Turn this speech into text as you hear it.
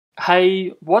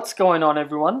Hey, what's going on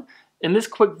everyone? In this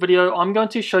quick video, I'm going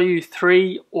to show you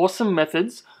 3 awesome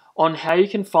methods on how you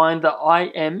can find the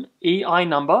IMEI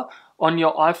number on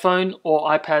your iPhone or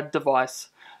iPad device.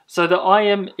 So the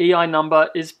IMEI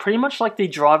number is pretty much like the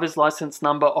driver's license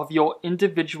number of your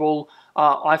individual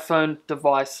iPhone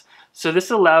device. So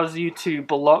this allows you to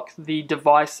block the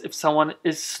device if someone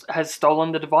has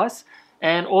stolen the device.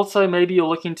 And also maybe you're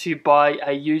looking to buy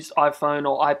a used iPhone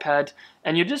or iPad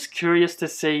and you're just curious to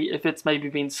see if it's maybe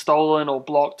been stolen or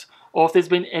blocked or if there's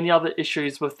been any other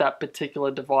issues with that particular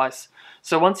device.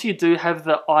 So once you do have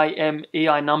the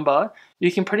IMEI number,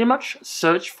 you can pretty much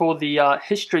search for the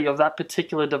history of that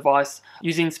particular device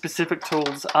using specific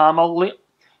tools.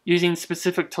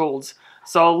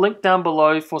 So I'll link down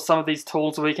below for some of these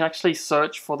tools where you can actually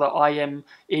search for the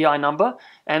IMEI number,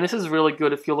 and this is really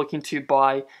good if you're looking to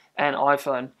buy an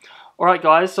iPhone. Alright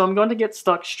guys, so I'm going to get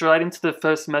stuck straight into the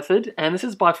first method, and this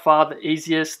is by far the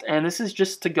easiest, and this is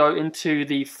just to go into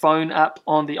the phone app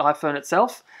on the iPhone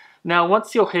itself. Now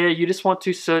once you're here, you just want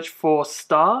to search for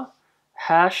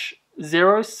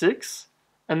 *#06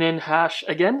 and then hash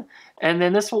again, and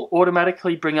then this will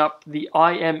automatically bring up the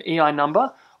IMEI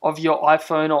number of your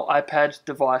iPhone or iPad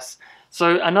device.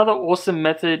 So another awesome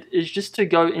method is just to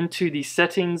go into the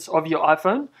settings of your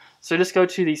iPhone. So just go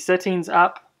to the settings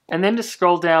app and then just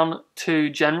scroll down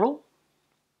to general.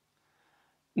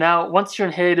 Now once you're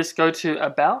in here, just go to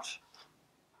about.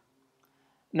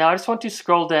 Now I just want to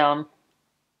scroll down,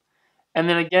 and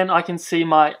then again I can see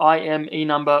my IMEI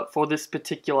number for this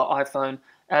particular iPhone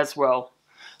as well.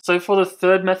 So for the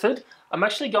third method, I'm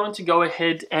actually going to go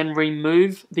ahead and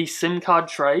remove the SIM card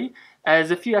tray,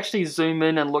 as if you actually zoom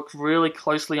in and look really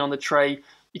closely on the tray,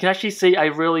 you can actually see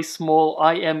a really small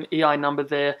IMEI number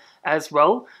there as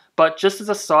well. But just as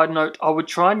a side note, I would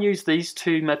try and use these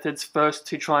 2 methods first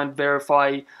to try and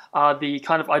verify the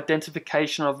kind of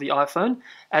identification of the iPhone,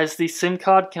 as the SIM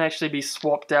card can actually be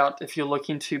swapped out if you're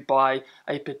looking to buy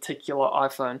a particular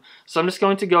iPhone. So I'm just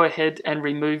going to go ahead and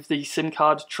remove the SIM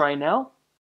card tray now.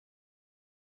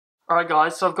 Alright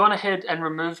guys, so I've gone ahead and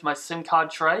removed my SIM card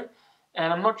tray,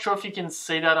 and I'm not sure if you can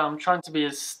see that. I'm trying to be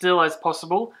as still as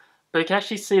possible, but you can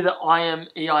actually see the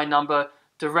IMEI number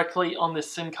directly on the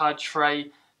SIM card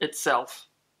tray itself.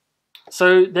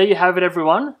 So there you have it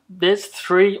everyone. There's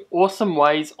 3 awesome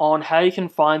ways on how you can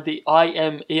find the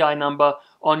IMEI number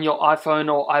on your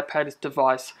iPhone or iPad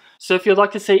device. So if you'd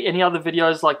like to see any other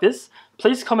videos like this,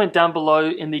 please comment down below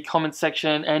in the comment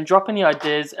section and drop any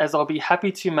ideas, as I'll be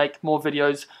happy to make more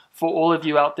videos for all of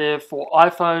you out there for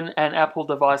iPhone and Apple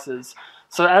devices.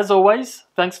 So as always,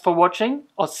 thanks for watching.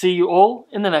 I'll see you all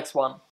in the next one.